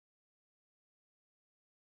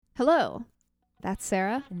Hello, that's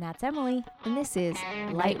Sarah, And that's Emily. and this is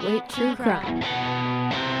Lightweight True Crime.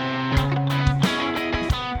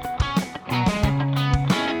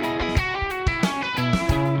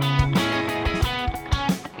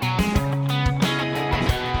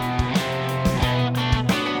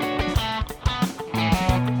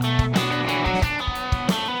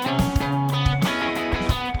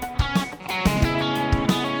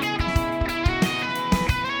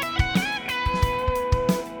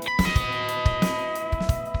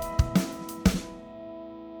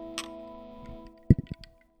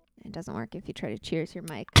 It doesn't work if you try to cheers your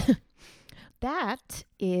mic. That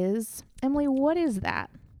is, Emily, what is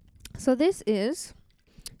that? So this is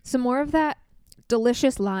some more of that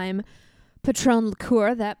delicious lime Patron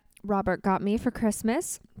liqueur that Robert got me for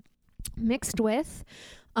Christmas, mixed with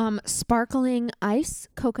sparkling ice,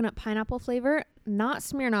 coconut pineapple flavor, not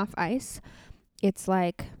Smirnoff ice. It's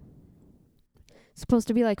like supposed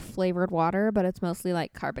to be like flavored water, but it's mostly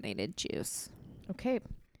like carbonated juice. Okay.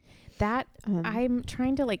 That, I'm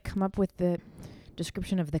trying to like come up with the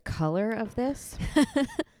description of the color of this.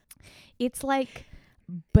 It's like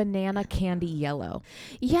banana candy yellow.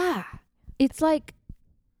 Yeah. It's like,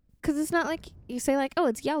 because it's not like you say like, oh,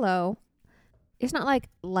 it's yellow. It's not like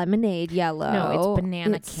lemonade yellow. No, it's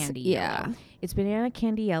banana candy yeah. yellow. It's banana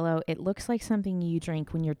candy yellow. It looks like something you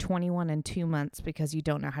drink when you're 21 and 2 months because you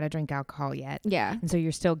don't know how to drink alcohol yet. Yeah. And so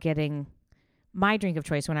you're still getting, my drink of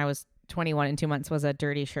choice when I was 21 and 2 months was a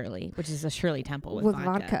Dirty Shirley, which is a Shirley Temple with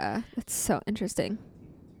vodka. That's so interesting.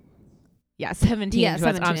 Yeah, 17. Yeah, to us.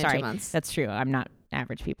 17 I'm and 2 sorry. months. That's true. I'm not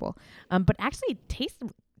average people. But actually it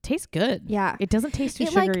tastes good. Yeah. It doesn't taste too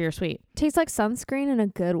It, like, sugary or sweet. Tastes like sunscreen in a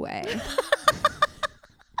good way.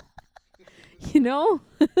 You know?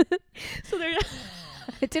 So they're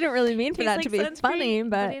It didn't really mean for that to be funny,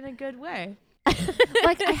 but in a good way.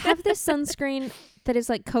 like I have this sunscreen that is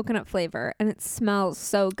like coconut flavor and it smells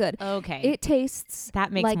so good. Okay. It tastes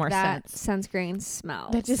that makes like more that sense. sunscreen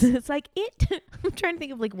smells. That just, it's like it. I'm trying to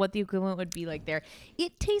think of like what the equivalent would be like there.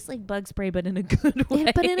 It tastes like bug spray, but in a good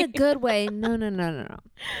way. But in a good way. No.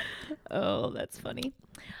 Oh, that's funny.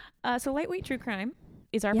 So Lightweight True Crime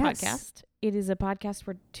is our Yes. podcast. It is a podcast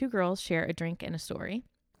where two girls share a drink and a story.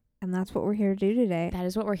 And that's what we're here to do today. That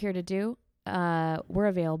is what we're here to do. We're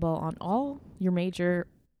available on all your major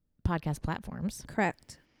podcast platforms.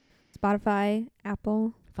 Correct. Spotify,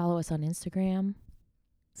 Apple. Follow us on Instagram.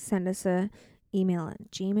 Send us a email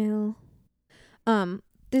at Gmail.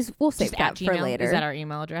 This we'll save Just that at for Gmail. later. Is that our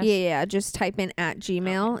email address? Yeah. Just type in at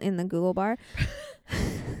Gmail in the Google bar,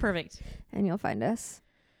 Perfect. and you'll find us.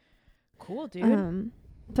 Cool, dude.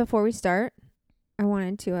 Before we start, I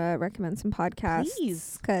wanted to recommend some podcasts.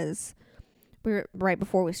 Please. Because we were right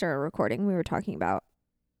before we started recording, we were talking about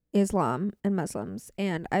Islam and Muslims,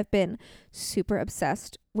 and I've been super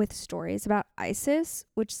obsessed with stories about ISIS,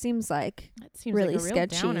 which seems like That seems really like a real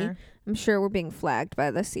sketchy. downer. I'm sure we're being flagged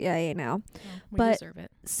by the CIA now. Well, we But- deserve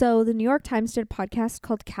it. So the New York Times did a podcast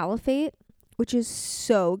called Caliphate, which is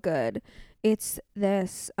so good. It's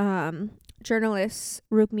this journalist,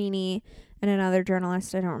 Rukmini, and another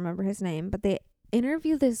journalist, I don't remember his name, but they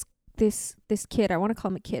interview this kid. I want to call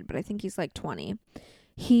him a kid, but I think he's like 20.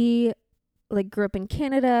 He like grew up in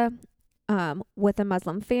Canada with a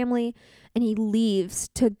Muslim family, and he leaves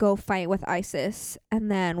to go fight with ISIS, and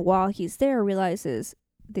then while he's there realizes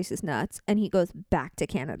this is nuts, and he goes back to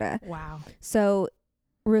Canada. Wow. So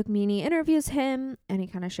Rukmini interviews him, and he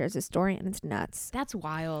kind of shares his story, and it's nuts. That's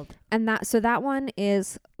wild. And that one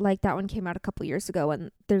is like, that one came out a couple years ago,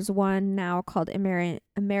 and there's one now called American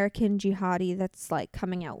Jihadi that's like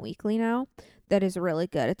coming out weekly now that is really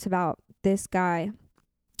good. It's about this guy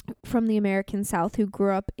from the American South who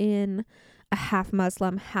grew up in a half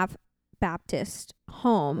Muslim, half Baptist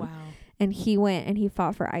home. Wow. And he went and he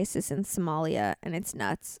fought for ISIS in Somalia, and it's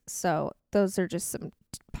nuts. So those are just some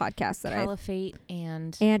podcasts that Caliphate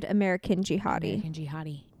and American Jihadi. American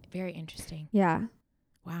Jihadi. Very interesting. Yeah,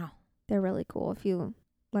 Wow. they're really cool. If you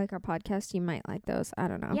like our podcast, you might like those. I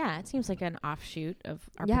don't know. Yeah, it seems like an offshoot of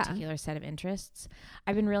our Yeah. particular set of interests.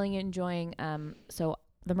 I've been really enjoying so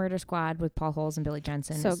The Murder Squad with Paul Holes and Billy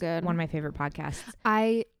Jensen. So is good. One of my favorite podcasts.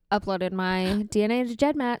 I uploaded my DNA to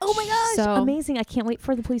Jed match. Oh my gosh, So amazing. I can't wait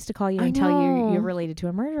for the police to call you I and tell you know. you're related to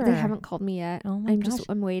a murderer. They haven't called me yet. Oh my gosh.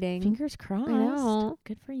 I'm waiting. Fingers crossed. I know.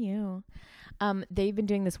 Good for you. They've been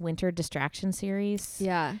doing this winter distraction series.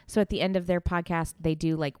 Yeah. So at the end of their podcast, they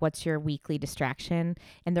do like, what's your weekly distraction?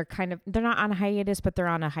 And they're not on a hiatus, but they're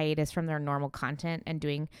on a hiatus from their normal content and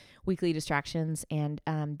doing weekly distractions. And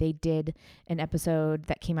they did an episode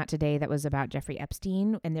that came out today that was about Jeffrey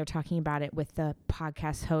Epstein. And they're talking about it with the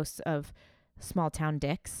podcast hosts of Small Town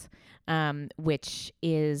Dicks, which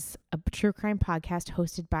is a true crime podcast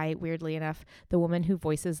hosted by, weirdly enough, the woman who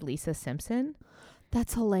voices Lisa Simpson.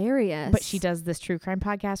 That's hilarious. But she does this true crime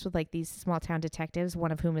podcast with like these small town detectives,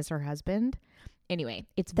 one of whom is her husband. Anyway,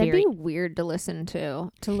 That'd be weird to listen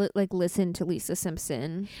to listen to Lisa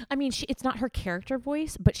Simpson. I mean, it's not her character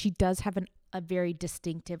voice, but she does have a very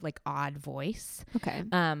distinctive, like, odd voice. Okay.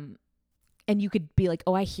 And you could be like,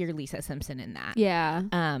 oh, I hear Lisa Simpson in that. Yeah.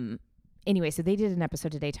 Anyway, so they did an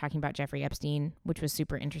episode today talking about Jeffrey Epstein, which was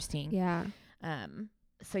super interesting. Yeah.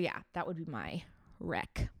 So yeah, that would be my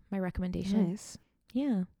recommendation. Nice.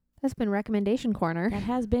 Yeah. That's been Recommendation Corner. That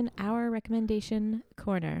has been our Recommendation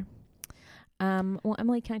Corner. Well,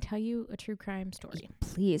 Emily, can I tell you a true crime story?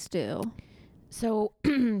 Please do. So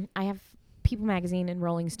I have People Magazine and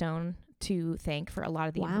Rolling Stone to thank for a lot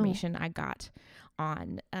of the information I got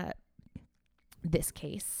on this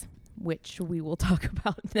case, which we will talk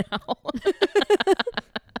about now.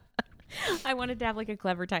 I wanted to have like a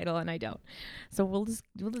clever title and I don't. So we'll just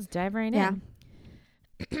dive right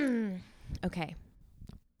in. Okay.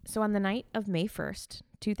 So on the night of May 1st,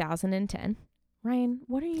 2010, Ryan,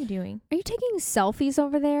 what are you doing? Are you taking selfies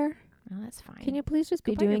over there? Oh, that's fine. Can you please just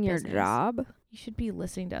be doing your job? You should be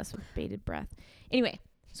listening to us with bated breath. Anyway,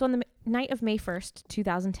 so on the night of May 1st,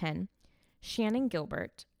 2010, Shannon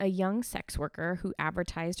Gilbert, a young sex worker who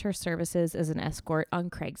advertised her services as an escort on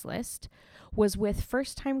Craigslist, was with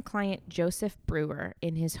first-time client Joseph Brewer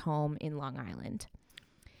in his home in Long Island.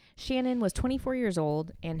 Shannon was 24 years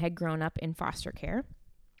old and had grown up in foster care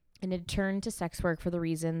and had turned to sex work for the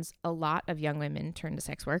reasons a lot of young women turn to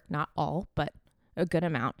sex work, not all, but a good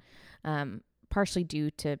amount, partially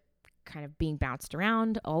due to kind of being bounced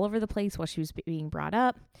around all over the place while she was being brought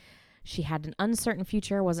up. She had an uncertain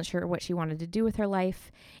future, wasn't sure what she wanted to do with her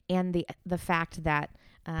life, and the fact that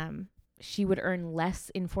she would earn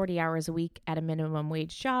less in 40 hours a week at a minimum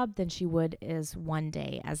wage job than she would as one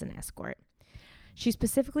day as an escort. She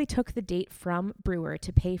specifically took the date from Brewer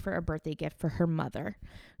to pay for a birthday gift for her mother,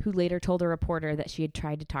 who later told a reporter that she had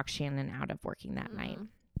tried to talk Shannon out of working that night.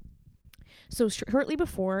 So shortly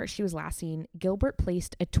before she was last seen, Gilbert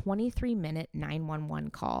placed a 23-minute 911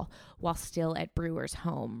 call while still at Brewer's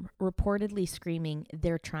home, reportedly screaming,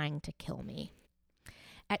 "They're trying to kill me."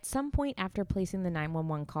 At some point after placing the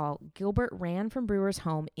 911 call, Gilbert ran from Brewer's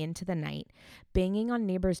home into the night, banging on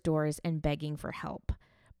neighbors' doors and begging for help.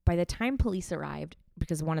 By the time police arrived,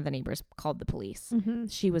 because one of the neighbors called the police,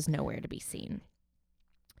 she was nowhere to be seen.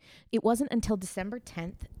 It wasn't until December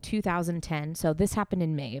 10th, 2010, so this happened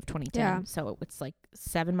in May of 2010, so it's like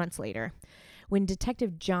 7 months later, when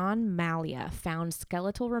Detective John Malia found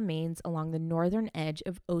skeletal remains along the northern edge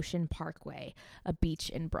of Ocean Parkway, a beach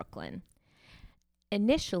in Brooklyn.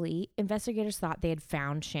 Initially, investigators thought they had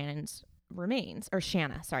found Shannon's remains, or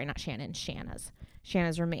Shanna, sorry, not Shannon,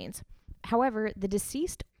 Shanna's remains. However, the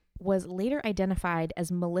deceased was later identified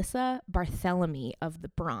as Melissa Barthélemy of the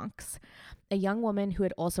Bronx, a young woman who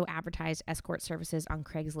had also advertised escort services on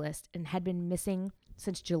Craigslist and had been missing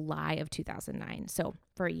since July of 2009, so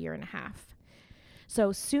for a year and a half.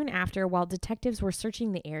 So soon after, while detectives were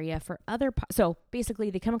searching the area for other... so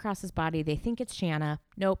basically, they come across this body. They think it's Shanna.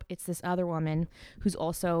 Nope, it's this other woman who's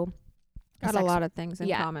also... got a lot of things in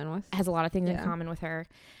common with. Has a lot of things in common with her.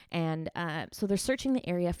 And so they're searching the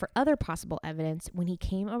area for other possible evidence when he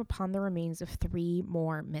came upon the remains of 3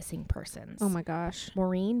 more missing persons. Oh my gosh.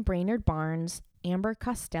 Maureen Brainerd Barnes, Amber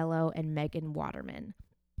Costello, and Megan Waterman.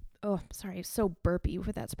 Oh, sorry. I'm so burpy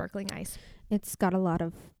with that sparkling ice. It's got a lot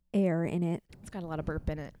of air in it. It's got a lot of burp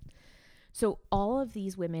in it. So all of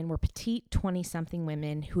these women were petite 20-something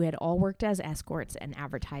women who had all worked as escorts and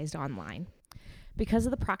advertised online. Because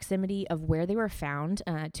of the proximity of where they were found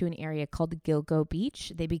to an area called Gilgo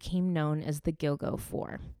Beach, they became known as the Gilgo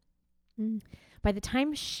Four. By the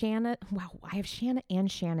time Shanna... Wow, I have Shanna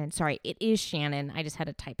and Shannon. Sorry, it is Shannon. I just had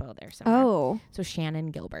a typo there somewhere. Oh. So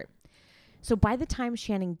Shannon Gilbert. So by the time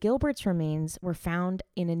Shannon Gilbert's remains were found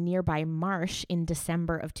in a nearby marsh in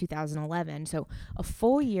December of 2011, so a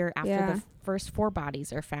full year after the first 4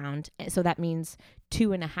 bodies are found, so that means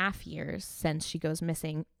 2.5 years since she goes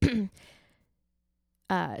missing...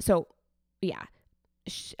 by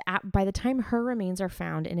the time her remains are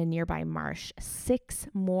found in a nearby marsh, 6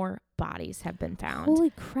 more bodies have been found. Holy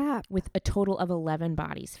crap. With a total of 11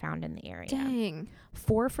 bodies found in the area. Dang.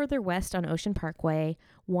 4 further west on Ocean Parkway,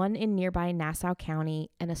 1 in nearby Nassau County,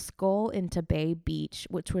 and a skull in Bay Beach,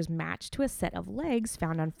 which was matched to a set of legs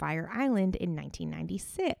found on Fire Island in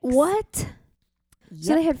 1996. What? Yep.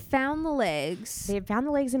 So they had found the legs. They had found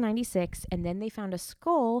the legs in 96, and then they found a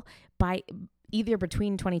skull by... either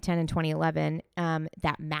between 2010 and 2011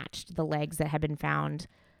 that matched the legs that had been found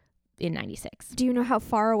in 96. Do you know how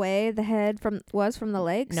far away the head was from the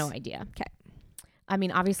legs? No idea. 'Kay. I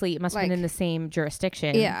mean, obviously, it must have been in the same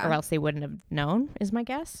jurisdiction, Yeah. or else they wouldn't have known, is my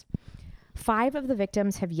guess. 5 of the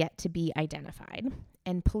victims have yet to be identified,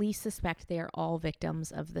 and police suspect they are all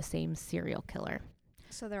victims of the same serial killer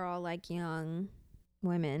So they're all like young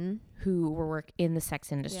women. who work in the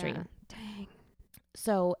sex industry. Yeah. Dang.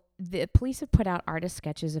 So the police have put out artist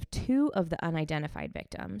sketches of 2 of the unidentified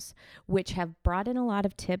victims, which have brought in a lot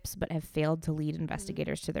of tips but have failed to lead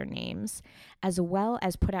investigators to their names, as well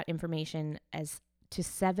as put out information as to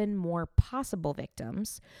 7 more possible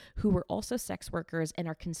victims who were also sex workers and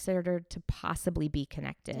are considered to possibly be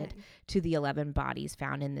connected to the 11 bodies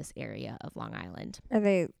found in this area of Long Island. Are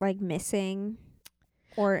they like missing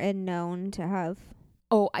or known to have?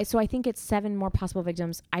 So I think it's 7 more possible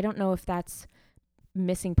victims. I don't know if that's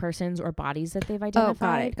missing persons or bodies that they've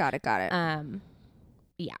identified. Got it.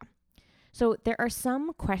 Yeah. So there are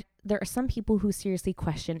some people who seriously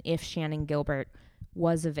question if Shannan Gilbert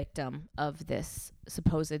was a victim of this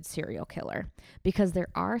supposed serial killer, because there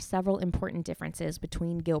are several important differences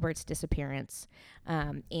between Gilbert's disappearance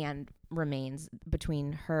and remains,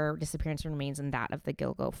 between her disappearance and remains and that of the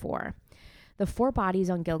Gilgo 4. The 4 bodies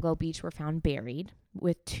on Gilgo Beach were found buried,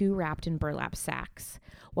 with 2 wrapped in burlap sacks,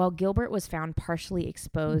 while Gilbert was found partially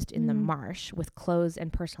exposed in the marsh with clothes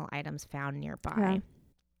and personal items found nearby. Yeah.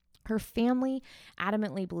 Her family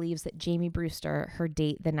adamantly believes that Jamie Brewster, her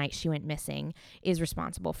date the night she went missing, is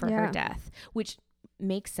responsible for her death, which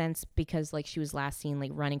makes sense because like she was last seen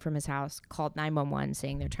like running from his house, called 911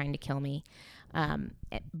 saying they're trying to kill me.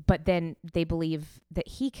 But then they believe that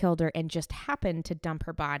he killed her and just happened to dump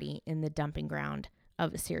her body in the dumping ground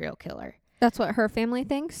of a serial killer. That's what her family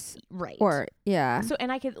thinks? Right. Or, yeah. So,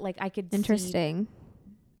 and I could Interesting. see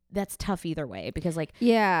that's tough either way, because like,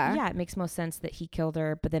 yeah, it makes most sense that he killed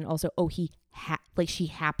her, but then also, she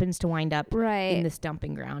happens to wind up right in this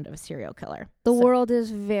dumping ground of a serial killer. The world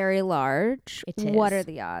is very large. It is. What are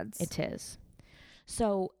the odds? It is.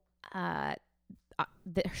 So,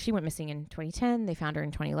 she went missing in 2010. They found her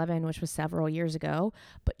in 2011, which was several years ago.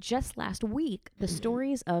 But just last week, the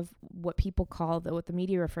stories of what people call, what the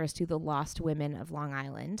media refers to, the lost women of Long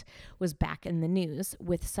Island, was back in the news,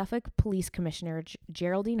 with Suffolk Police Commissioner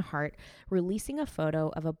Geraldine Hart releasing a photo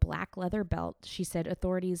of a black leather belt she said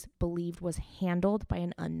authorities believed was handled by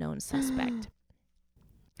an unknown suspect.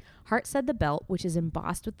 Hart said the belt, which is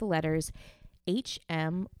embossed with the letters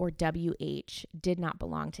HM or WH, did not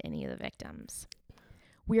belong to any of the victims.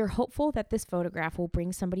 We are hopeful that this photograph will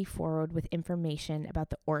bring somebody forward with information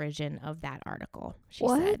about the origin of that article, she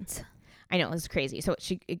said. I know, it's crazy. So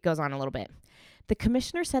it goes on a little bit. The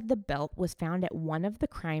commissioner said the belt was found at one of the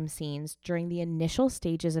crime scenes during the initial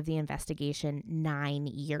stages of the investigation 9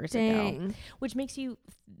 years ago, which makes you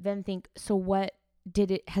then think, so what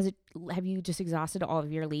have you just exhausted all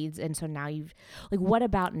of your leads? And so now what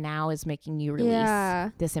about now is making you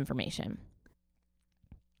release this information?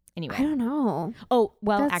 Anyway. I don't know. Oh,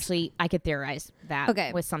 well, actually, I could theorize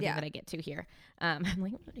that with something that I get to here. I'm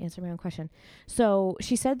like, answer my own question. So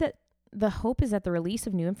she said that the hope is that the release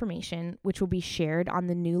of new information, which will be shared on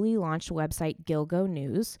the newly launched website Gilgo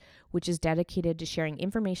News, which is dedicated to sharing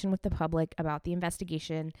information with the public about the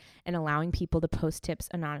investigation and allowing people to post tips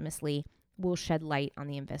anonymously, will shed light on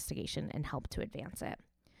the investigation and help to advance it.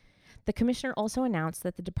 The commissioner also announced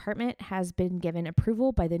that the department has been given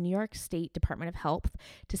approval by the New York State Department of Health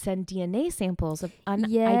to send DNA samples of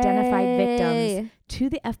unidentified victims to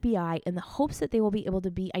the FBI in the hopes that they will be able to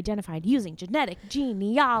be identified using genetic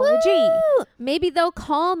genealogy. Woo! Maybe they'll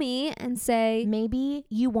call me and say, maybe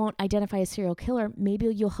you won't identify a serial killer. Maybe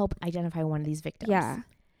you'll help identify one of these victims. Yeah.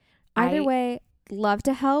 Either way, love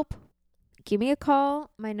to help. Give me a call.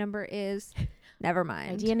 My number is... Never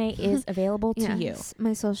mind. My DNA is available to you.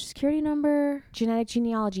 My social security number. Genetic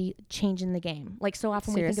genealogy changing the game. Like so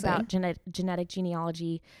often we think about genetic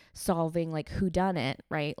genealogy solving like whodunit,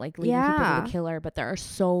 right? Like leading people to the killer, but there are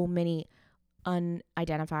so many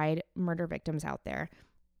unidentified murder victims out there.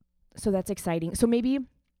 So that's exciting. So maybe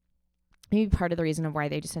part of the reason of why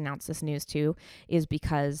they just announced this news too is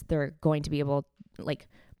because they're going to be able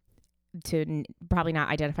to probably not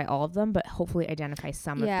identify all of them, but hopefully identify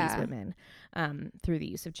some of these women through the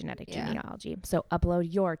use of genetic genealogy. So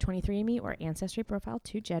upload your 23andMe or Ancestry profile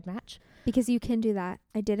to GEDmatch. Because you can do that.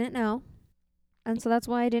 I didn't know. And so that's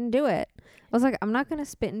why I didn't do it. I was like, I'm not going to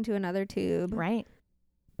spit into another tube. Right.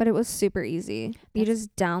 But it was super easy. You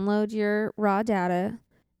just download your raw data,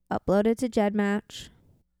 upload it to GEDmatch.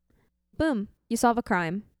 Boom. You solve a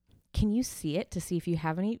crime. Can you see it to see if you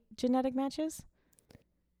have any genetic matches?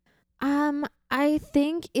 I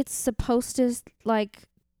think it's supposed to like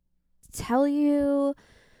tell you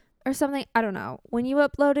or something. I don't know. When you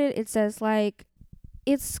upload it, it says like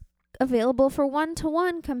it's available for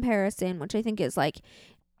 1-to-1 comparison, which I think is like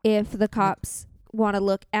if the cops want to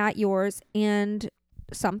look at yours and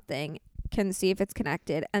something, can see if it's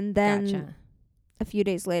connected, and then Gotcha. a few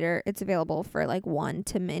days later it's available for like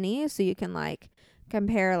 1-to-many, so you can like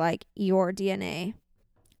compare like your DNA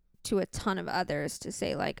to a ton of others to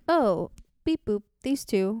say like, oh, beep boop, these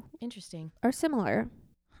two Interesting. are similar.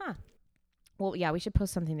 Huh. Well, yeah, we should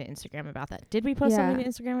post something to Instagram about that. Did we post something to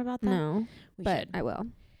Instagram about that? No, We but should. I will.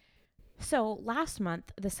 So last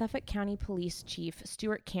month, the Suffolk County Police Chief,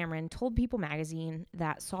 Stuart Cameron, told People magazine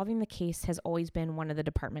that solving the case has always been one of the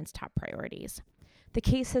department's top priorities. The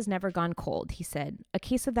case has never gone cold, he said. A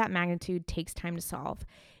case of that magnitude takes time to solve.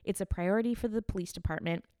 It's a priority for the police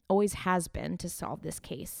department, always has been, to solve this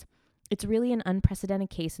case. It's really an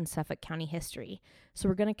unprecedented case in Suffolk County history, so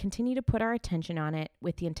we're going to continue to put our attention on it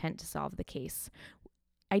with the intent to solve the case.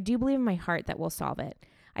 I do believe in my heart that we'll solve it.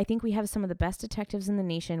 I think we have some of the best detectives in the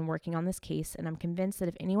nation working on this case, and I'm convinced that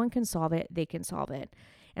if anyone can solve it, they can solve it.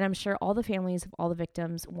 And I'm sure all the families of all the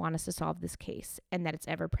victims want us to solve this case, and that it's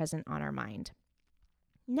ever present on our mind.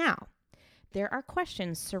 Now, there are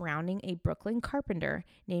questions surrounding a Brooklyn carpenter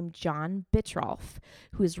named John Bittrolf,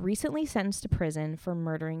 who was recently sentenced to prison for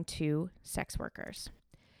murdering 2 sex workers.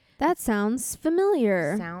 That sounds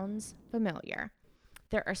familiar. Sounds familiar.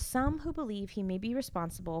 There are some who believe he may be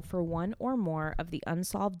responsible for one or more of the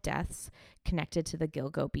unsolved deaths connected to the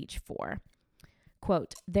Gilgo Beach 4.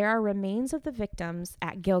 Quote, there are remains of the victims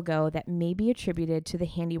at Gilgo that may be attributed to the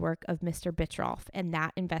handiwork of Mr. Bittrolf, and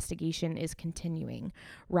that investigation is continuing.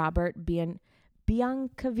 Robert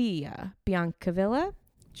Biancavilla?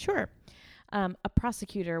 Sure. A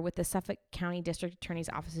prosecutor with the Suffolk County District Attorney's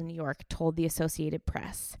Office in New York told the Associated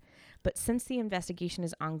Press. But since the investigation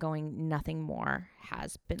is ongoing, nothing more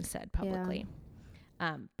has been said publicly.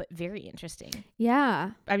 But very interesting.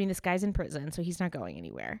 Yeah. I mean, this guy's in prison, so he's not going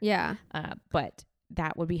anywhere. Yeah. But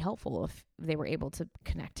that would be helpful if they were able to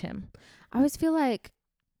connect him. I always feel like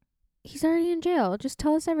he's already in jail. Just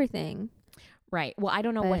tell us everything. Right. Well, I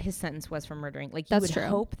don't know what But his sentence was for murdering. Like, you that's would true.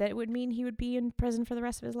 hope that it would mean he would be in prison for the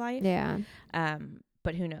rest of his life. Yeah.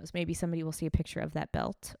 But who knows? Maybe somebody will see a picture of that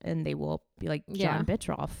belt and they will be like, John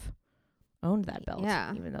Bittrolf owned that belt.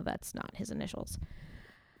 Yeah. Even though that's not his initials. Who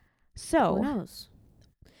So, knows?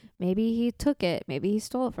 Maybe he took it. Maybe he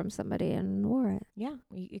stole it from somebody and wore it. yeah,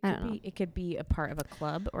 it I could don't know. be. It could be a part of a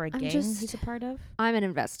club or a I'm gang just- he's a part of. I'm an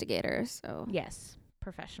investigator, so. Yes,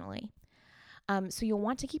 professionally. So you'll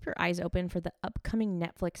want to keep your eyes open for the upcoming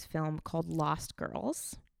Netflix film called Lost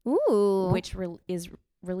Girls, Ooh. which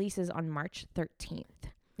releases on March 13th.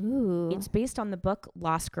 Ooh. It's based on the book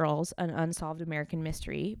Lost Girls, An Unsolved American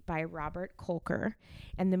Mystery by Robert Kolker.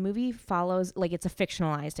 And the movie follows, like, it's a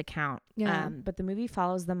fictionalized account. Yeah. But the movie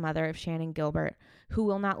follows the mother of Shannon Gilbert, who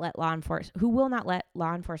will not let law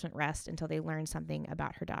enforcement rest until they learn something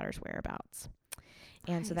about her daughter's whereabouts.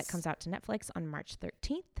 And so that Nice. comes out to Netflix on March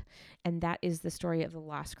 13th. And that is the story of the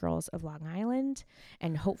Lost Girls of Long Island,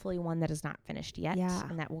 and hopefully one that is not finished yet. Yeah.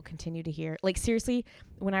 And that we'll continue to hear. Like, seriously,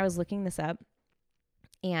 when I was looking this up,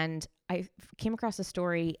 and I came across a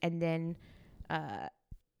story, and then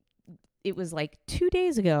it was like 2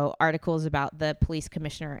 days ago, articles about the police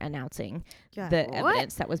commissioner announcing the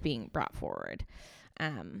evidence that was being brought forward.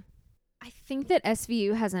 I think that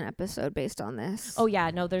SVU has an episode based on this. Oh,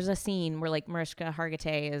 yeah. No, there's a scene where, like, Mariska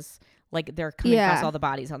Hargitay is, like, they're coming across all the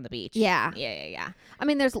bodies on the beach. Yeah. Yeah. I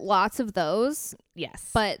mean, there's lots of those,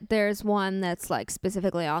 Yes. but there's one that's like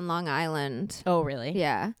specifically on Long Island. Oh, really?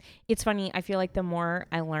 Yeah. It's funny. I feel like the more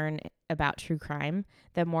I learn about true crime,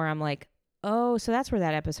 the more I'm like, oh, so that's where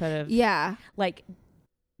that episode of, Yeah. like,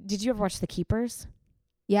 did you ever watch The Keepers?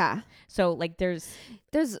 Yeah. So, like,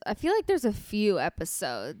 I feel like there's a few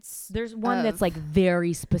episodes. there's one of- that's like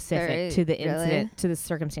very specific Very- to the really? incident, to the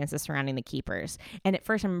circumstances surrounding the Keepers. And at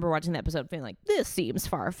first I remember watching the episode feeling like, this seems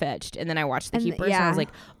far-fetched. And then I watched the And Keepers and I was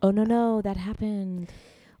like, oh, no, that happened.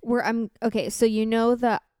 Okay, so you know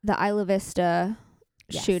the Isla Vista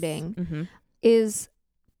Yes. shooting Mm-hmm. is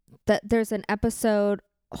that there's an episode,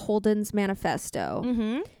 Holden's Manifesto.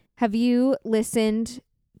 Mm-hmm. Have you listened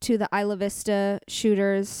to the Isla Vista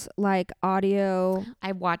shooters like audio?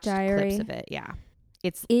 I watched Diary. clips of it. Yeah.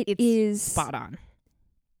 It's It's spot on.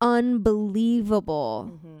 unbelievable.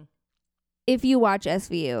 Mm-hmm. If you watch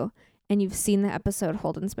SVU and you've seen the episode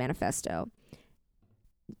Holden's Manifesto,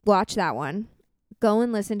 watch that one. Go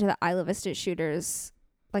and listen to the Isla Vista shooters,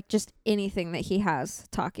 like just anything that he has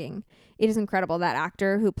talking. It is incredible. That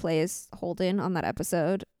actor who plays Holden on that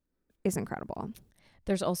episode is incredible.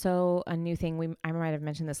 There's also a new thing. I might have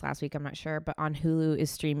mentioned this last week. I'm not sure, but on Hulu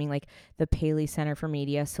is streaming like the Paley Center for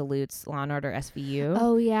Media salutes Law and Order SVU.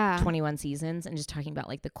 Oh yeah. 21 seasons, and just talking about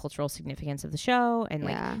like the cultural significance of the show and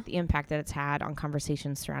like the impact that it's had on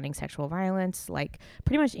conversations surrounding sexual violence. Like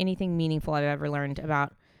pretty much anything meaningful I've ever learned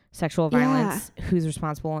about sexual violence, who's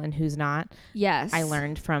responsible and who's not. Yes. I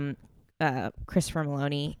learned from Christopher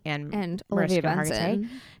Maloney and Olivia Mariska Benson. Hargitay.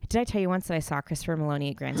 Did I tell you once that I saw Christopher Maloney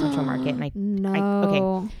at Grand Central Market? And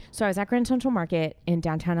No. So I was at Grand Central Market in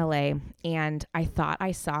downtown LA, and I thought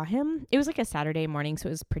I saw him. It was like a Saturday morning, so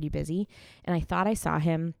it was pretty busy. And I thought I saw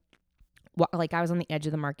him. Like I was on the edge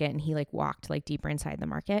of the market, and he like walked like deeper inside the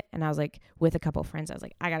market. And I was like with a couple of friends. I was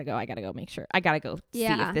like, I gotta go make sure. I gotta go see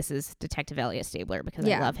if this is Detective Elliot Stabler because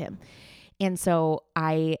I love him. And so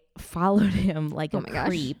I followed him like a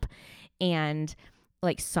creep, and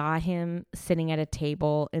like saw him sitting at a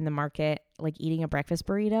table in the market, like eating a breakfast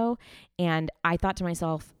burrito. And I thought to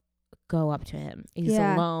myself, go up to him. He's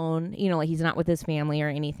alone, you know, like he's not with his family or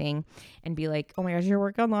anything, and be like, oh my gosh, your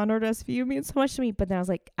work on Law and Order SVU means so much to me. But then I was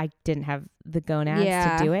like, I didn't have the gonads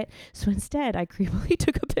to do it. So instead I creepily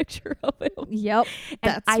took a picture of him. Yep.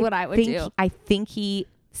 That's what I would do. I think he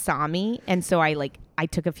saw me. And so I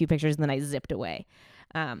took a few pictures and then I zipped away.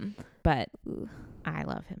 But I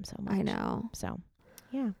love him so much. I know. So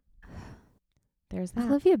yeah, there's that.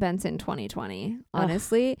 Olivia Benson 2020.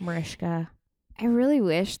 Honestly, Mariska. I really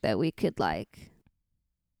wish that we could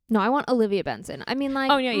no, I want Olivia Benson. I mean, like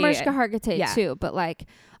Mariska Hargitay too, but like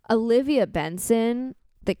Olivia Benson,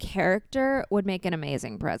 the character, would make an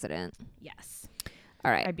amazing president. Yes.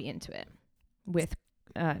 All right. I'd be into it with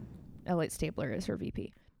Elliot Stabler as her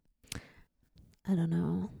VP. I don't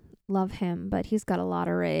know. Love him, but he's got a lot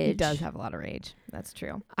of rage. He does have a lot of rage. That's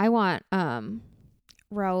true. I want Raul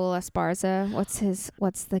Esparza. What's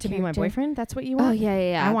the to character? be my boyfriend? That's what you want? Oh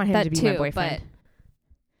yeah. I want him to be my boyfriend.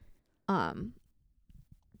 But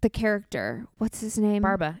the character, what's his name?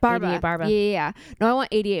 Barba. 88 Barba. Yeah. No, I want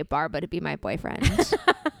 88 Barba to be my boyfriend.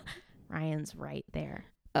 Ryan's right there.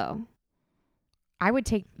 Oh. I would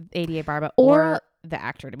take 88 Barba or the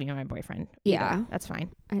actor to be my boyfriend. Yeah. That's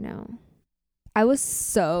fine. I know. I was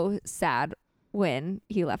so sad when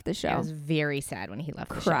he left the show. I was very sad when he left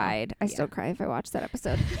the show. Cried. I still cry if I watch that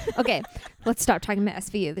episode. Okay, let's stop talking about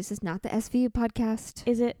SVU. This is not the SVU podcast.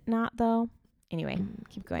 Is it not, though? Anyway,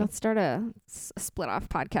 keep going. Let's start a split-off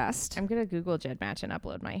podcast. I'm going to Google Gedmatch and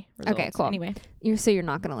upload my results. Okay, cool. Anyway. So you're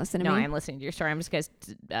not going to listen to me? No, I'm listening to your story. I'm just going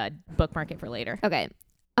to bookmark it for later. Okay.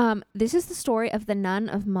 This is the story of the Nun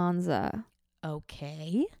of Monza.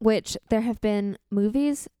 Okay. Which there have been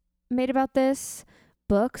movies made about this,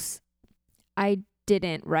 books. I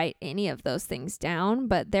didn't write any of those things down,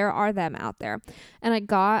 but there are them out there. And I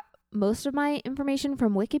got most of my information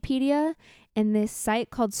from Wikipedia and this site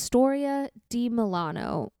called Storia di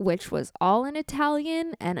Milano, which was all in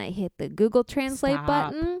Italian, and I hit the Google Translate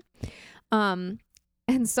button. And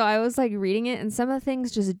so I was like reading it, and some of the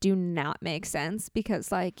things just do not make sense because,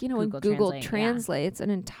 like, you know, when Google translates an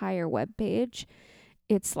entire web page,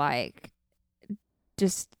 it's like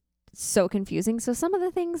just so confusing. So some of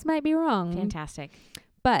the things might be wrong. Fantastic.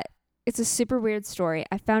 But it's a super weird story.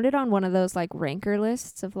 I found it on one of those like ranker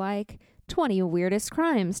lists of like 20 weirdest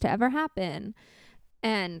crimes to ever happen.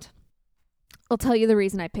 And I'll tell you the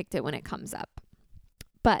reason I picked it when it comes up.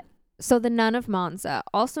 But so the Nun of Monza,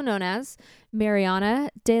 also known as Mariana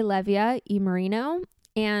de Levia y Marino,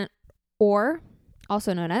 or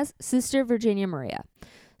also known as Sister Virginia Maria.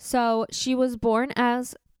 So she was born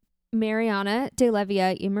as Mariana de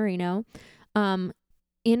Levia y Marino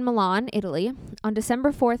in Milan, Italy, on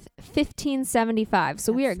December 4th, 1575.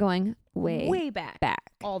 So we are going way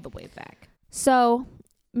back. All the way back. So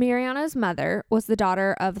Mariana's mother was the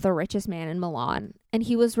daughter of the richest man in Milan, and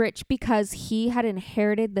he was rich because he had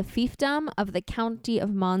inherited the fiefdom of the county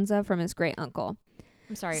of Monza from his great uncle.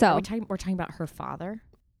 I'm sorry. So we're talking about her father?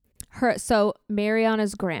 So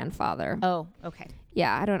Mariana's grandfather. Oh, okay.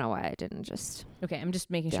 Yeah, I don't know why I didn't just... Okay, I'm just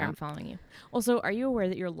making sure I'm following you. Also, are you aware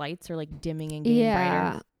that your lights are like dimming and getting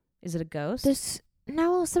brighter? Is it a ghost?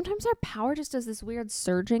 No, sometimes our power just does this weird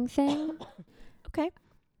surging thing. Okay.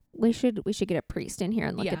 We should get a priest in here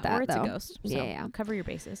and look at that, or it's though. a ghost. So yeah. Cover your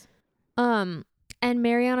bases. And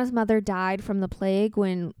Mariana's mother died from the plague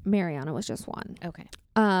when Mariana was just 1. Okay.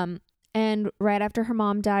 And right after her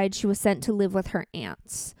mom died, she was sent to live with her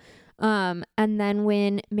aunts. And then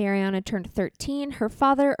when Mariana turned 13, her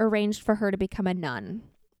father arranged for her to become a nun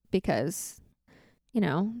because, you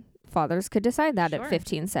know, fathers could decide that in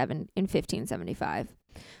 1575.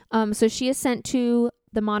 So she is sent to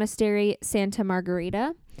the monastery Santa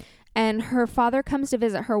Margherita, And her father comes to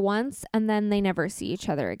visit her once, and then they never see each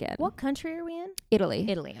other again. What country are we in? Italy.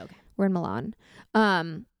 Italy. Okay. We're in Milan.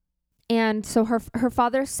 And so her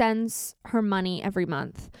father sends her money every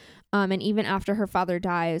month. And even after her father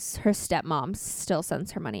dies, her stepmom still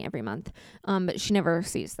sends her money every month. But she never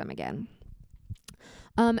sees them again.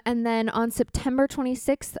 And then on September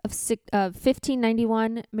 26th of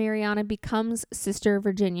 1591, Mariana becomes Sister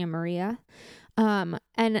Virginia Maria.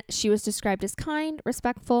 And she was described as kind,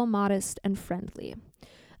 respectful, modest, and friendly.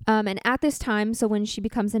 And at this time, so when she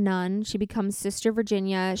becomes a nun, she becomes Sister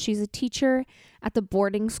Virginia. She's a teacher at the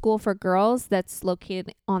boarding school for girls that's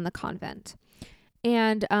located on the convent.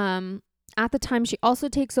 And at the time, she also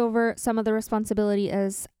takes over some of the responsibility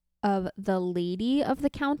as of the lady of the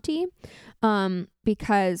county,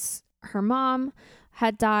 because her mom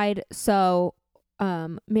had died. So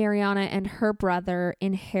Mariana and her brother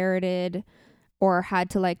inherited or had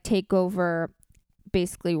to like take over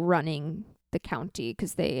basically running the county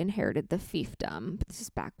because they inherited the fiefdom. This is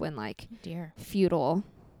back when like feudal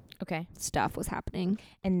stuff was happening.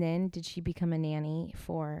 And then did she become a nanny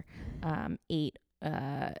for 8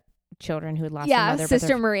 children who had lost their mother?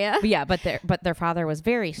 Sister Maria. Yeah, but their father was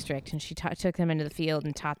very strict, and she took them into the field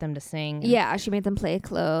and taught them to sing. Yeah, she made them play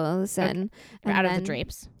clothes and out of the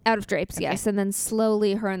drapes. Out of drapes, Okay. yes. And then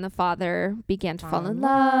slowly her and the father began to fall in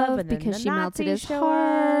love because she melted his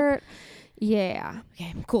heart. Yeah.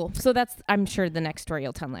 Okay, cool. So I'm sure the next story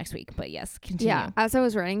you'll tell next week, but yes, continue. Yeah. As I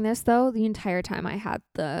was writing this though, the entire time I had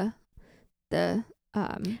the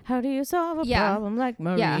how do you solve a problem like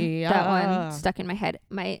Maria? Yeah, that one stuck in my head.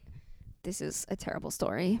 This is a terrible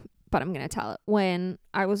story, but I'm going to tell it. When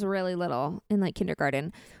I was really little in like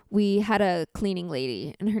kindergarten, we had a cleaning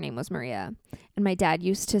lady and her name was Maria. And my dad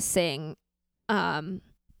used to sing,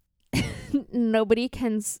 nobody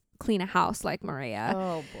can clean a house like Maria.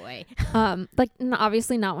 Oh boy.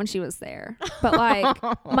 Obviously not when she was there, but like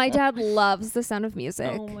my dad loves the sound of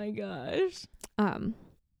music. Oh my gosh.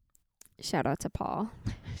 Shout out to Paul.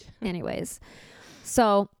 Anyways,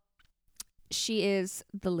 so she is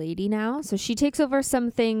the lady now. So she takes over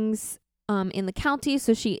some things in the county.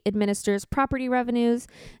 So she administers property revenues,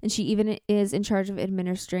 and she even is in charge of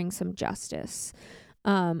administering some justice.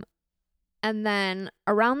 And then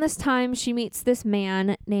around this time, she meets this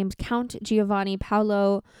man named Count Giovanni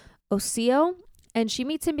Paolo Osio, and she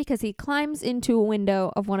meets him because he climbs into a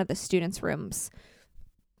window of one of the students' rooms.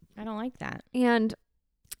 I don't like that. And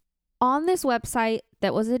on this website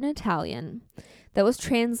that was in Italian, that was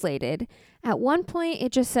translated, at one point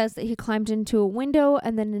it just says that he climbed into a window,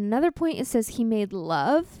 and then another point it says he made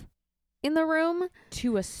love in the room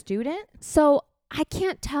to a student. So I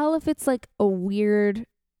can't tell if it's like a weird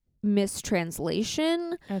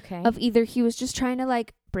mistranslation of either he was just trying to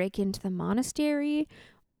like break into the monastery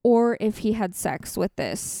or if he had sex with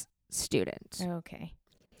this student. Okay.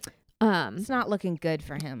 It's not looking good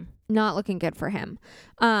for him. Not looking good for him.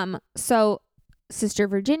 So Sister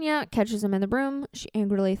Virginia catches him in the room. She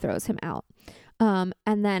angrily throws him out. And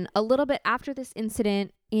then a little bit after this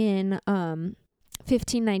incident in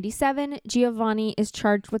 1597, Giovanni is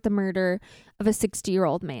charged with the murder of a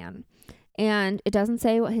 60-year-old man. And it doesn't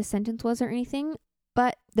say what his sentence was or anything,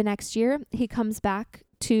 but the next year he comes back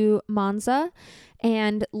to Monza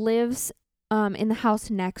and lives in the house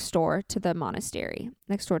next door to the monastery,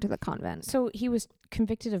 next door to the convent. So he was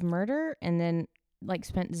convicted of murder and then like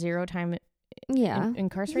spent 0 time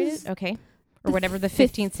incarcerated? Okay. Or whatever the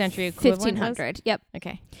 15th century equivalent 1500. was? Yep.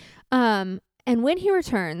 Okay. And when he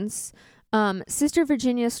returns, Sister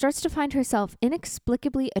Virginia starts to find herself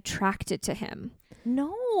inexplicably attracted to him.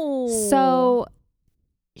 No. So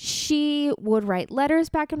she would write letters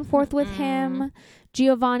back and forth with him.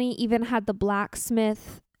 Giovanni even had the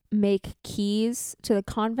blacksmith make keys to the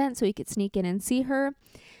convent so he could sneak in and see her.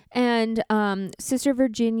 And Sister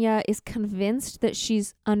Virginia is convinced that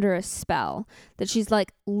she's under a spell, that she's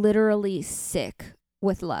like literally sick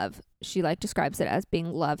with love. She like describes it as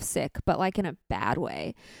being love sick, but like in a bad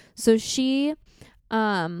way. So she,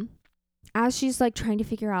 as she's like trying to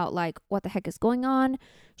figure out like what the heck is going on,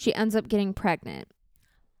 she ends up getting pregnant.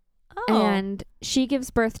 Oh. And she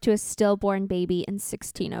gives birth to a stillborn baby in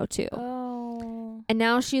 1602. Oh. And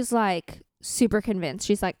now she's like super convinced.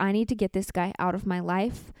 She's like, I need to get this guy out of my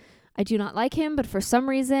life. I do not like him, but for some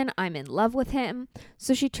reason I'm in love with him.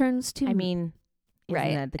 So she turns to isn't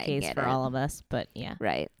that the case for all of us? But yeah.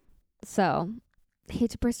 Right. So,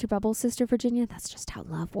 hate to burst your bubble, Sister Virginia. That's just how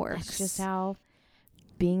love works. That's just how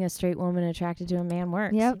being a straight woman attracted to a man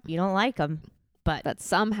works. Yep. You don't like him, but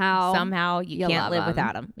somehow you can't live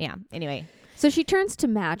without him. Yeah. Anyway. So she turns to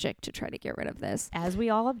magic to try to get rid of this. As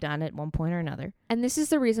we all have done at one point or another. And this is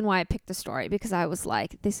the reason why I picked the story, because I was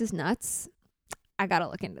like, this is nuts. I got to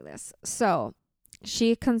look into this. So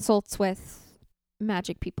she consults with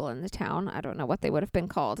magic people in the town. I don't know what they would have been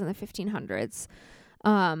called in the 1500s.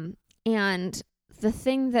 And the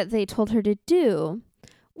thing that they told her to do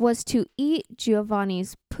was to eat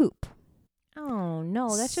Giovanni's poop. Oh,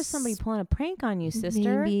 no. That's just somebody pulling a prank on you,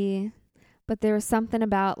 sister. Maybe. But there was something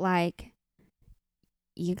about, like,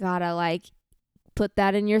 you gotta, like, put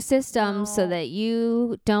that in your system so that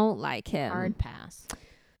you don't like him. Hard pass.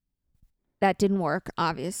 That didn't work,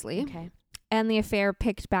 obviously. Okay. And the affair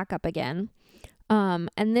picked back up again. And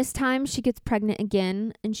this time she gets pregnant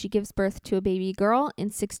again, and she gives birth to a baby girl in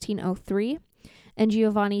 1603. And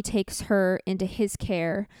Giovanni takes her into his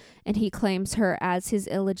care, and he claims her as his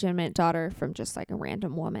illegitimate daughter from just like a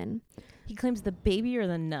random woman. He claims the baby or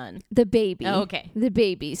the nun? The baby. Oh, okay. The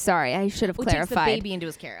baby. Sorry, I should have clarified. Takes the baby into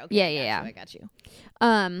his care. Okay, Yeah. I got you.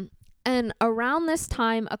 And around this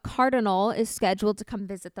time, a cardinal is scheduled to come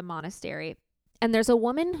visit the monastery. And there's a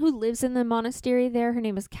woman who lives in the monastery there. Her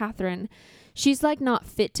name is Catherine. She's like not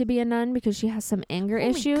fit to be a nun because she has some anger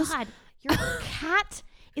issues. Oh my God, your cat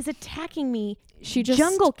is attacking me. She just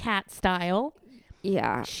jungle cat style.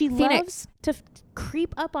 Yeah. She Phoenix. loves to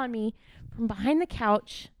creep up on me from behind the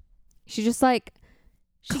couch. She just like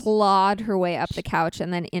clawed her way up the couch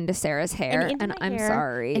and then into Sarah's hair. And I'm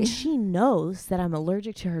sorry. And she knows that I'm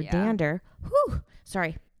allergic to her dander. Whew.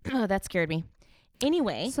 Sorry. Oh, that scared me.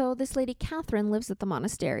 Anyway. So this lady Catherine lives at the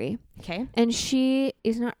monastery. Okay. And she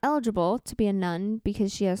is not eligible to be a nun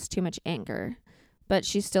because she has too much anger. But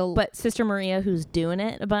she's still... But Sister Maria, who's doing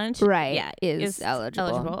it a bunch. Right. Yeah. Is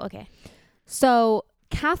eligible. Okay. So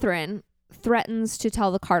Catherine threatens to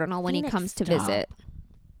tell the cardinal when he Phoenix, comes to stop. visit.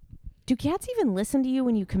 Do cats even listen to you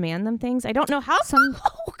when you command them things? I don't know how.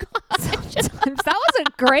 Oh, God. Sometimes that was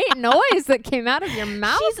a great noise that came out of your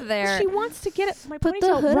mouth there. She wants to get it. My Put the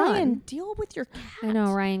ponytail. hood Ryan, on. deal with your cat. I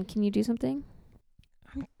know, Ryan. Can you do something?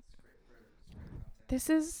 I'm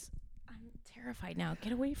terrified now.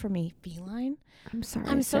 Get away from me, feline. I'm sorry,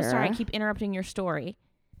 I'm so sorry. I Sarah. keep interrupting your story.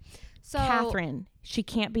 So Catherine, she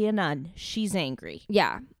can't be a nun. She's angry.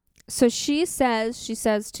 Yeah. So she says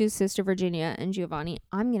to Sister Virginia and Giovanni,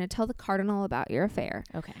 I'm going to tell the cardinal about your affair.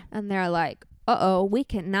 Okay. And they're like, uh-oh, we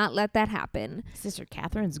cannot let that happen. Sister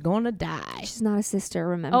Catherine's going to die. She's not a sister,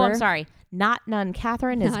 remember? Oh, I'm sorry. Not nun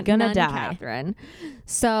Catherine is going to die. Catherine.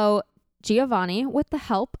 So Giovanni, with the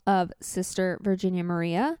help of Sister Virginia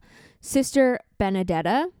Maria, Sister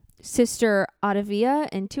Benedetta, Sister Ottavia,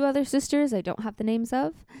 and two other sisters I don't have the names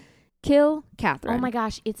of, kill Catherine. Oh my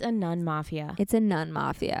gosh, it's a nun mafia. It's a nun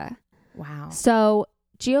mafia. Wow. So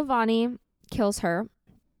Giovanni kills her.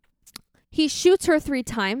 He shoots her 3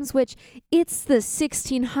 times, which it's the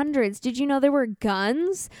 1600s. Did you know there were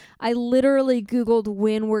guns? I literally Googled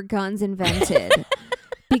when were guns invented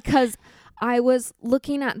because I was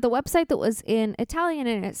looking at the website that was in Italian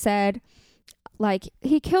and it said, like,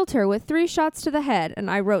 he killed her with 3 shots to the head. And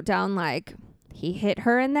I wrote down, like, he hit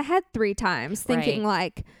her in the head 3 times, thinking,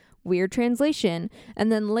 like, weird translation.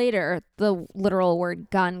 And then later, the literal word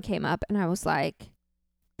gun came up, and I was like,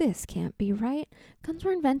 this can't be right. Guns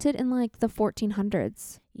were invented in, like, the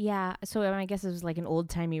 1400s. Yeah, so I guess it was like an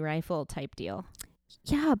old-timey rifle type deal.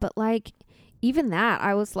 Yeah, but, like, even that,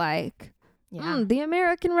 I was like... Yeah. The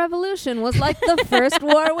American Revolution was like the first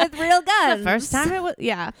war with real guns. The first time it was,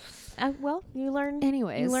 yeah. Well, you learn.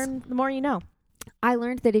 Anyways. You learn the more you know. I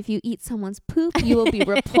learned that if you eat someone's poop, you will be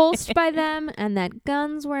repulsed by them, and that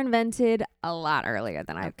guns were invented a lot earlier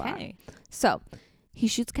than I thought. So, he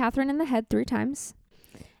shoots Catherine in the head 3 times,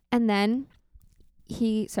 and then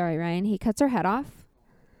he cuts her head off.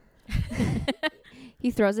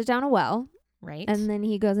 He throws it down a well. Right. And then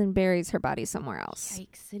he goes and buries her body somewhere else.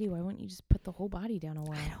 Yikes, City, why wouldn't you just put the whole body down a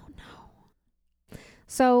well? I don't know.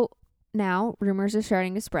 So now rumors are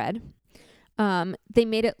starting to spread. They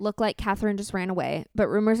made it look like Catherine just ran away, but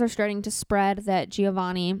rumors are starting to spread that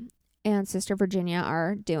Giovanni and Sister Virginia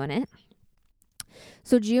are doing it.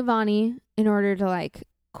 So Giovanni, in order to like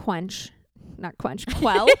quell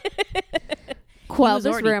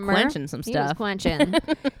this rumor. Quenching some stuff. He was quenching.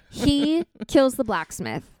 He kills the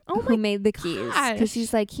blacksmith who made the keys. Because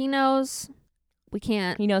he's like, he knows we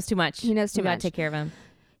can't. He knows too much. He knows too we much. gotta take care of him.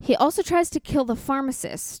 He also tries to kill the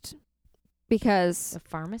pharmacist because The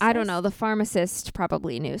pharmacist? I don't know. The pharmacist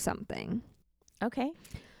probably knew something. Okay.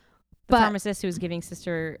 But- Pharmacist who was giving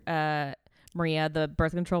Sister Maria the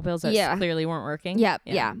birth control pills that clearly weren't working. Yeah.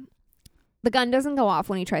 The gun doesn't go off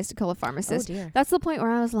when he tries to kill a pharmacist. Oh dear. That's the point where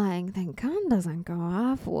I was like, the gun doesn't go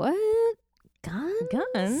off. What? Guns?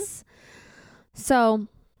 Guns? So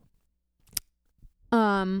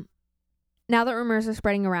Now that rumors are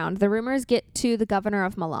spreading around, the rumors get to the governor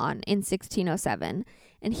of Milan in 1607,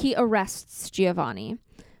 and he arrests Giovanni,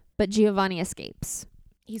 but Giovanni escapes.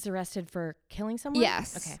 He's arrested for killing someone?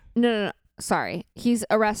 Yes. Okay. No. Sorry. He's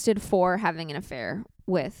arrested for having an affair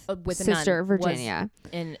with Sister Virginia.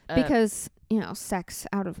 Because, sex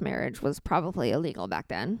out of marriage was probably illegal back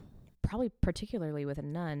then. Probably particularly with a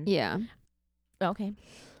nun. Yeah. Okay.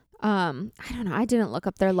 I don't know. I didn't look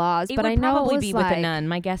up their laws, but I know probably it was be like, with a nun.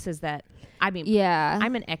 My guess is that, yeah.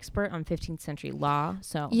 I'm an expert on 15th century law,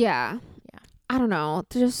 so. Yeah. I don't know.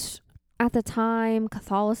 Just at the time,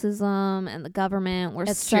 Catholicism and the government were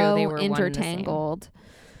They were intertangled.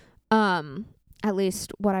 At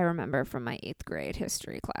least what I remember from my 8th grade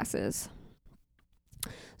history classes.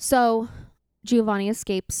 So Giovanni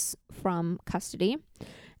escapes from custody,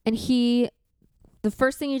 and the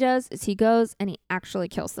first thing he does is he goes and he actually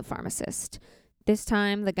kills the pharmacist. This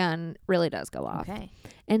time the gun really does go off. Okay.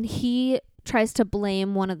 And he tries to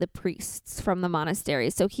blame one of the priests from the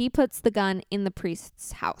monastery. So he puts the gun in the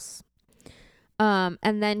priest's house. And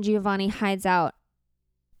then Giovanni hides out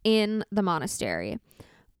in the monastery.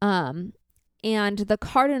 And the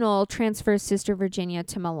cardinal transfers Sister Virginia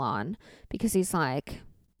to Milan because he's like,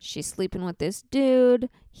 she's sleeping with this dude.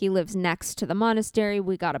 He lives next to the monastery.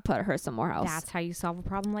 We got to put her somewhere else. That's how you solve a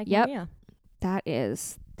problem like Yep. Maria.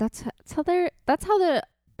 That's how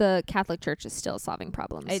the Catholic Church is still solving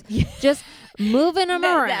problems. Just moving them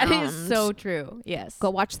around. That is so true. Yes. Go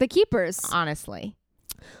watch The Keepers. Honestly.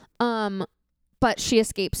 But she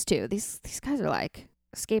escapes too. These guys are like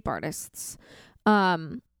escape artists.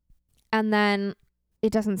 And then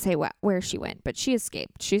it doesn't say where she went, but she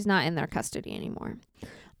escaped. She's not in their custody anymore.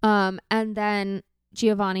 And then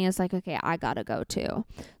Giovanni is like, okay, I gotta go too.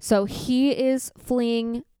 So he is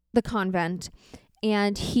fleeing the convent,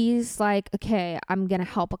 and he's like, okay, I'm gonna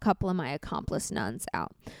help a couple of my accomplice nuns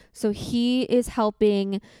out. So he is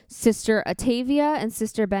helping Sister Ottavia and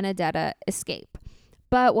Sister Benedetta escape.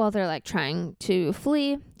 But while they're like trying to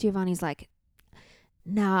flee, Giovanni's like,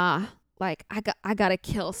 nah, like I gotta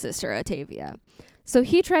kill Sister Ottavia. So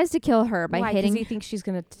he tries to kill her by hitting. Does he think she's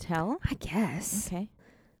gonna tell? I guess. Okay.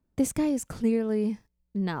 This guy is clearly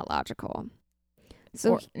not logical.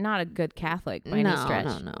 So not a good Catholic by any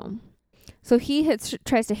stretch. No. So he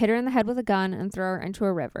tries to hit her in the head with a gun and throw her into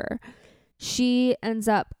a river. She ends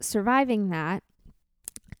up surviving that,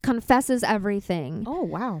 confesses everything. Oh,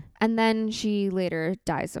 wow. And then she later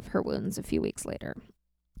dies of her wounds a few weeks later.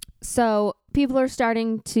 So people are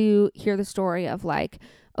starting to hear the story of like,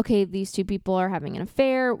 okay, these two people are having an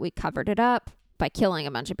affair. We covered it up by killing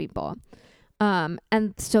a bunch of people.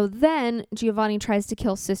 And so then Giovanni tries to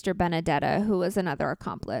kill Sister Benedetta, who was another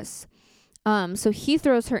accomplice. So he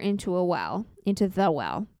throws her into the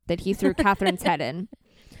well that he threw Catherine's head in.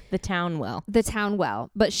 The town well.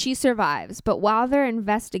 But she survives. But while they're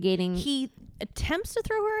investigating... He attempts to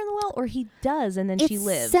throw her in the well, or he does, and then she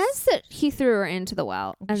lives? It says that he threw her into the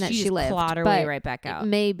well and that she lived. Clawed her way right back out.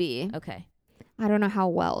 Maybe. Okay. I don't know how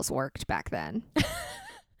wells worked back then.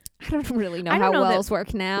 I don't really know how wells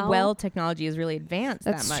work now. Well, technology is really advanced.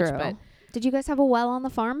 That's that much, true. But did you guys have a well on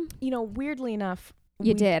the farm? Weirdly enough,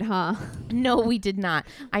 you did, huh? No, we did not.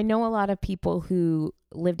 I know a lot of people who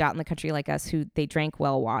lived out in the country like us who they drank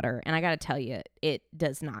well water, and I gotta tell you, it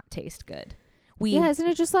does not taste good. Isn't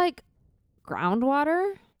it just like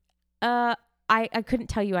groundwater? I couldn't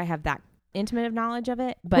tell you I have that intimate of knowledge of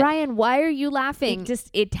it, but Ryan, why are you laughing?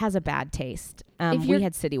 It has a bad taste. We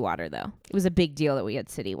had city water though. It was a big deal that we had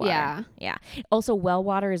city water. Yeah. Also, well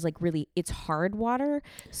water is like it's hard water,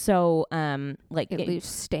 so it leaves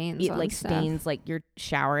stains. It stains like your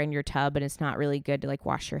shower and your tub, and it's not really good to like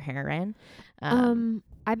wash your hair in.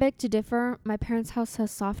 I beg to differ. My parents' house has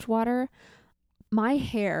soft water. My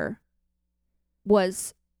hair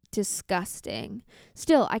was disgusting.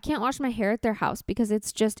 Still, I can't wash my hair at their house because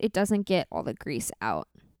it doesn't get all the grease out.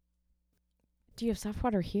 Do you have soft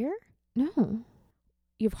water here? No.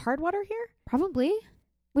 You have hard water here? Probably.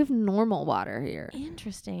 We have normal water here.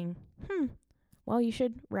 Interesting. Well, you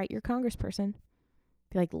should write your congressperson.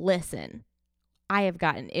 Be like, listen, I have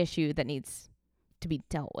got an issue that needs to be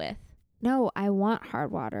dealt with. No, I want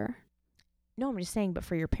hard water. No, I'm just saying, but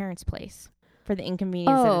for your parents' place. For the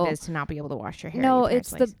inconvenience that it is to not be able to wash your hair. No,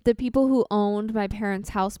 it's the people who owned my parents'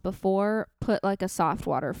 house before put like a soft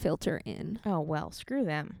water filter in. Oh, well, screw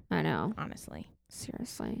them. I know. Honestly.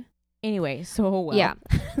 Seriously. Anyway, so Yeah.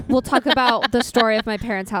 We'll talk about the story of my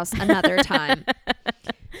parents' house another time.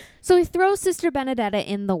 So he throws Sister Benedetta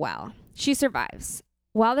in the well. She survives.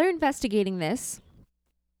 While they're investigating this,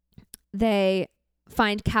 they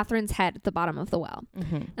find Catherine's head at the bottom of the well.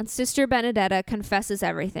 Mm-hmm. And Sister Benedetta confesses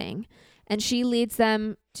everything. And she leads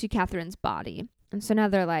them to Catherine's body. And so now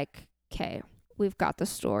they're like, okay, we've got the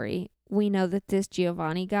story. We know that this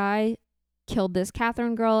Giovanni guy killed this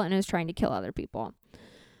Catherine girl and is trying to kill other people.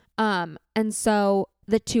 And so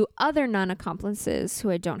the 2 other nun accomplices, who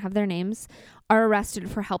I don't have their names, are arrested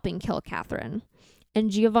for helping kill Catherine. And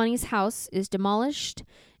Giovanni's house is demolished,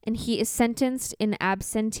 and he is sentenced in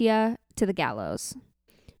absentia to the gallows.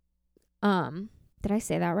 Did I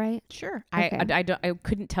say that right? Sure. Okay. I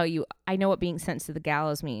couldn't tell you. I know what being sentenced to the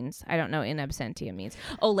gallows means. I don't know in absentia means.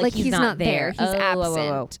 Oh, like he's not there. He's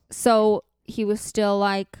absent. So he was still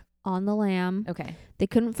like on the lam. Okay. They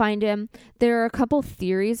couldn't find him. There are a couple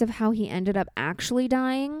theories of how he ended up actually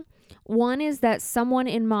dying. One is that someone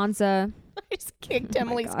in Monza... I just kicked Oh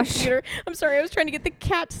my Emily's gosh. computer. I'm sorry. I was trying to get the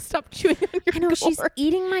cat to stop chewing on your I know, she's cord.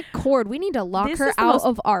 eating my cord. We need to lock This her is the out most-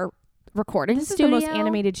 of our recording This studio. is the most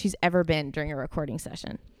animated she's ever been during a recording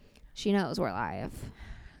session. She knows we're live.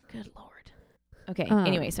 Good Lord. Okay. Um,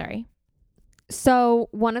 Anyway, sorry. So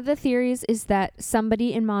one of the theories is that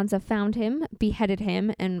somebody in Monza found him, beheaded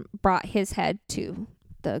him, and brought his head to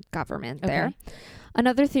the government there. Okay.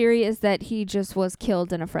 Another theory is that he just was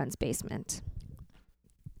killed in a friend's basement.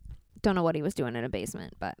 Don't know what he was doing in a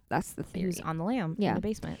basement, but that's the He theory. was on the lam in Yeah. the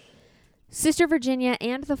basement. Sister Virginia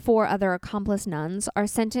and the 4 other accomplice nuns are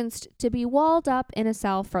sentenced to be walled up in a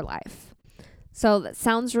cell for life. So that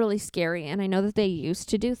sounds really scary. And I know that they used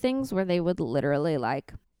to do things where they would literally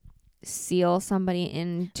like seal somebody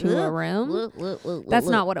into a room. That's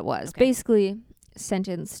not what it was. Okay. Basically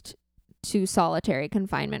sentenced to solitary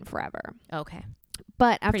confinement forever. Okay.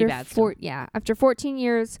 But Pretty after bad still. after 14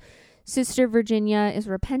 years, Sister Virginia is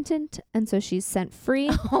repentant, and so she's sent free.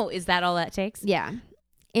 Oh, is that all that takes? Yeah.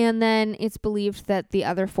 And then it's believed that the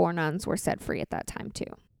other 4 nuns were set free at that time too.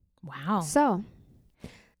 Wow. So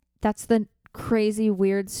that's the crazy,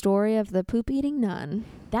 weird story of the poop eating nun.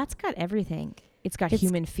 That's got everything. It's got It's-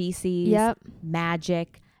 human feces, Yep.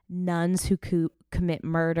 magic, nuns who commit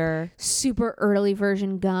murder, Super early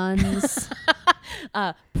version guns.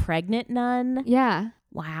 pregnant nun. Yeah.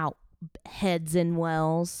 Wow. Heads in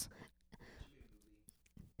wells.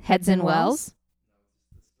 Heads in Wells.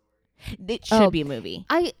 It should Oh. be a movie.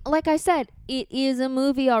 Like I said, it is a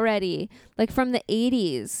movie already. Like from the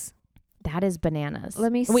 80s. That is bananas.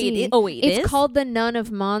 Let me Wait, see. it It's is? called The Nun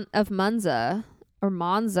of Monza or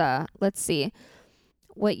Monza. Let's see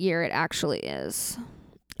what year it actually is.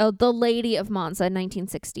 Oh, The Lady of Monza,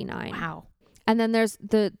 1969. Wow. And then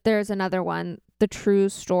there's another one, The True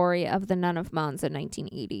Story of the Nun of Monza,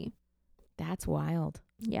 1980. That's wild.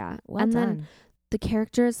 Yeah. Well and done. then the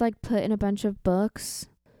character is like put in a bunch of books.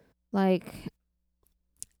 Like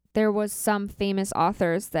there was some famous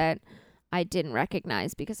authors that I didn't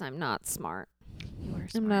recognize because I'm not smart. You are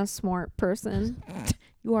I'm not a smart person.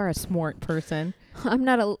 You are a smart person. I'm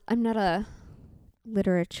not a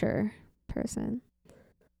literature person.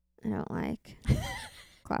 I don't like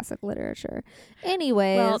classic literature.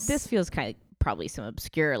 Anyways, Well, this feels kind of probably some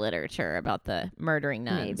obscure literature about the murdering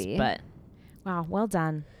nuns. Maybe. But wow, well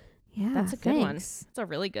done. yeah, That's a good one. thanks. That's a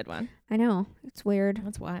really good one. I know, it's weird.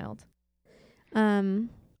 That's wild.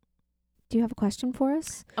 Do you have a question for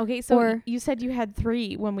us? Okay, so Or- you said you had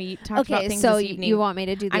 3 when we talked about Okay, things so this evening. you want me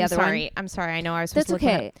to do the I'm other sorry. one? I'm sorry. I know I was supposed That's to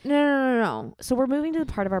look it okay. No. So we're moving to the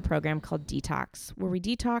part of our program called Detox, where we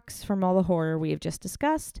detox from all the horror we have just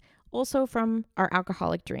discussed, also from our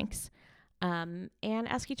alcoholic drinks, and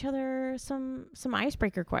ask each other some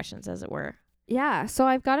icebreaker questions, as it were. Yeah, so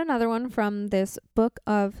I've got another one from this book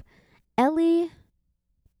of Ellie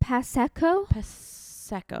Paseco.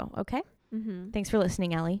 Prosecco, okay? Mm-hmm. Thanks for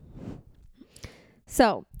listening, Ellie.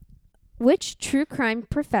 So, which true crime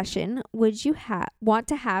profession would you want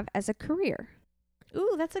to have as a career?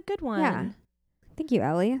 Ooh, that's a good one. Yeah. Thank you,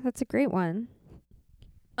 Ellie. That's a great one.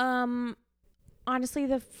 Honestly,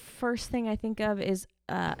 the first thing I think of is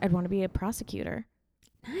I'd want to be a prosecutor.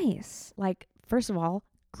 Nice. Like, first of all,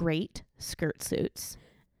 great skirt suits.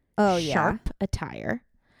 Oh, yeah. Sharp attire.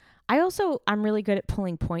 I'm really good at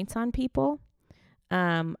pulling points on people.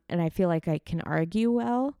 And I feel like I can argue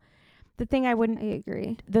well. The thing I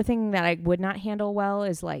agree. the thing that I would not handle well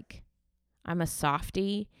is like, I'm a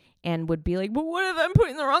softie and would be like, but what if I'm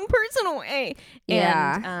putting the wrong person away?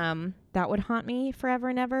 Yeah. And that would haunt me forever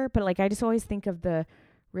and ever. But like, I just always think of the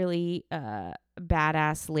really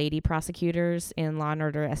badass lady prosecutors in Law and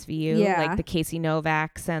Order SVU, Yeah. like the Casey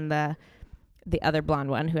Novaks and the other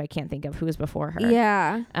blonde one who I can't think of who was before her.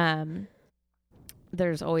 Yeah.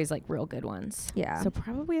 There's always like real good ones. Yeah. So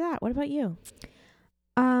probably that. What about you?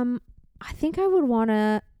 I think I would want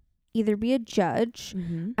to either be a judge.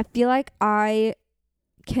 Mm-hmm. I feel like I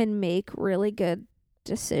can make really good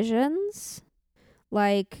decisions.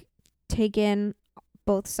 Like take in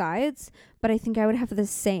both sides, but I think I would have the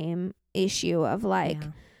same issue of like,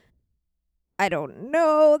 Yeah. I don't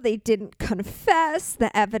know, they didn't confess,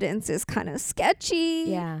 the evidence is kind of sketchy.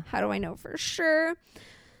 Yeah. How do I know for sure?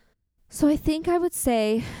 So I think I would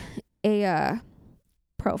say a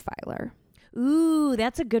profiler. Ooh,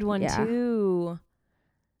 that's a good one Yeah. too.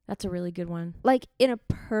 That's a really good one. Like in a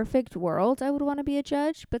perfect world, I would want to be a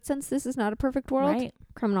judge, but since this is not a perfect world, Right.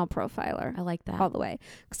 criminal profiler I like that. all the way.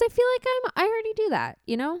 Because I feel like I already do that,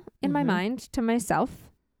 you know, in my Mhm. mind to myself.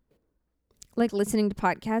 Like listening to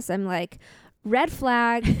podcasts, I'm like, red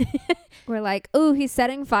flag. We're like, oh, he's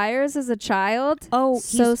setting fires as a child. Oh,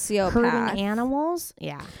 he's sociopath. hurting animals?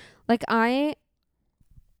 Yeah. Like our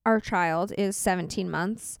child is 17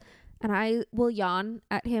 months. And I will yawn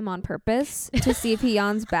at him on purpose to see if he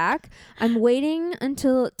yawns back. I'm waiting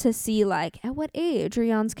to see like at what age are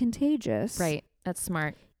yawns contagious. Right. That's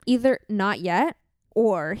smart. Either not yet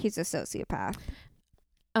or he's a sociopath.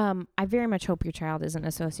 I very much hope your child isn't a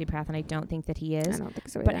sociopath, and I don't think that he I is. don't think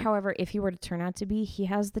so. But either. however, if he were to turn out to be, he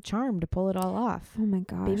has the charm to pull it all off. Oh my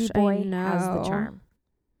gosh, Baby boy I know. has the charm.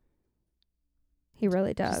 He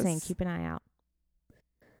really does. Just saying, keep an eye out.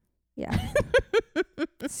 Yeah.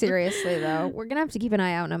 Seriously though, we're gonna have to keep an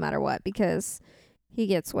eye out no matter what because he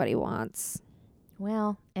gets what he wants.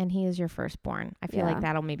 Well, and he is your firstborn. I feel Yeah. like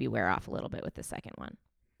that'll maybe wear off a little bit with the second one.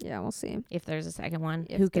 Yeah, we'll see. If there's a second one,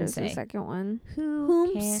 If who can there's a say? second one?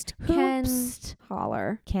 Who Whomst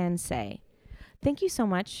holler. can say? Thank you so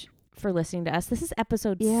much for listening to us. This is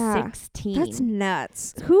episode Yeah. 16. That's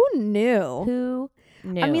nuts. Who knew? Who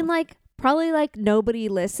knew? I mean, like, probably like nobody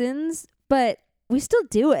listens, but we still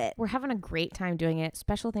do it. we're having a great time doing it.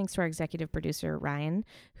 Special thanks to our executive producer, Ryan,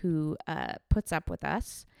 who puts up with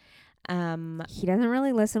us. He doesn't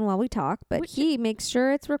really listen while we talk, but he makes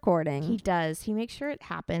sure it's recording. He does. He makes sure it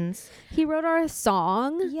happens. He wrote our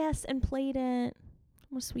song. Yes, and played it.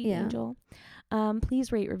 What a sweet Yeah. angel.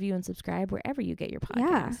 Please rate, review, and subscribe wherever you get your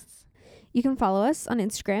Yeah. podcasts. You can follow us on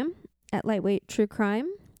Instagram at Lightweight True Crime.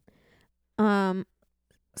 Send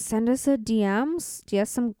us a DMs. DM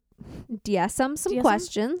some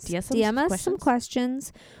questions. DM us some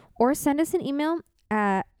questions. Or send us an email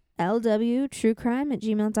at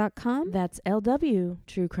lwtruecrime@gmail.com. That's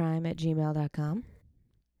lwtruecrime@gmail.com.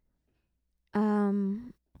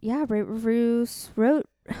 Yeah, rate reviews. Oh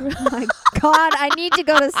my God, I need to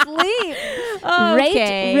go to sleep.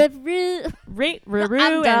 Okay. Rate review. Rate, I'm roo-roo,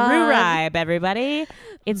 and done. roo-ribe, everybody.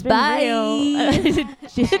 It's been Bye. real.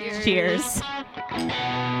 Cheers.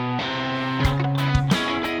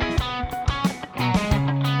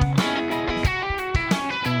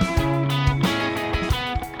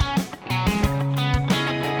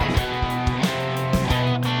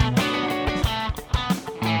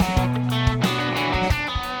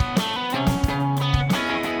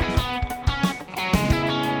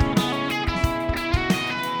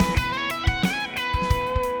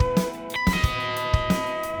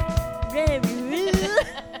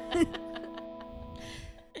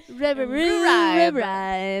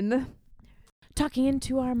 Rhyme. Talking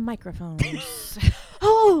into our microphones.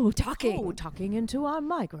 Oh, talking. talking into our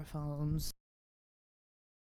microphones.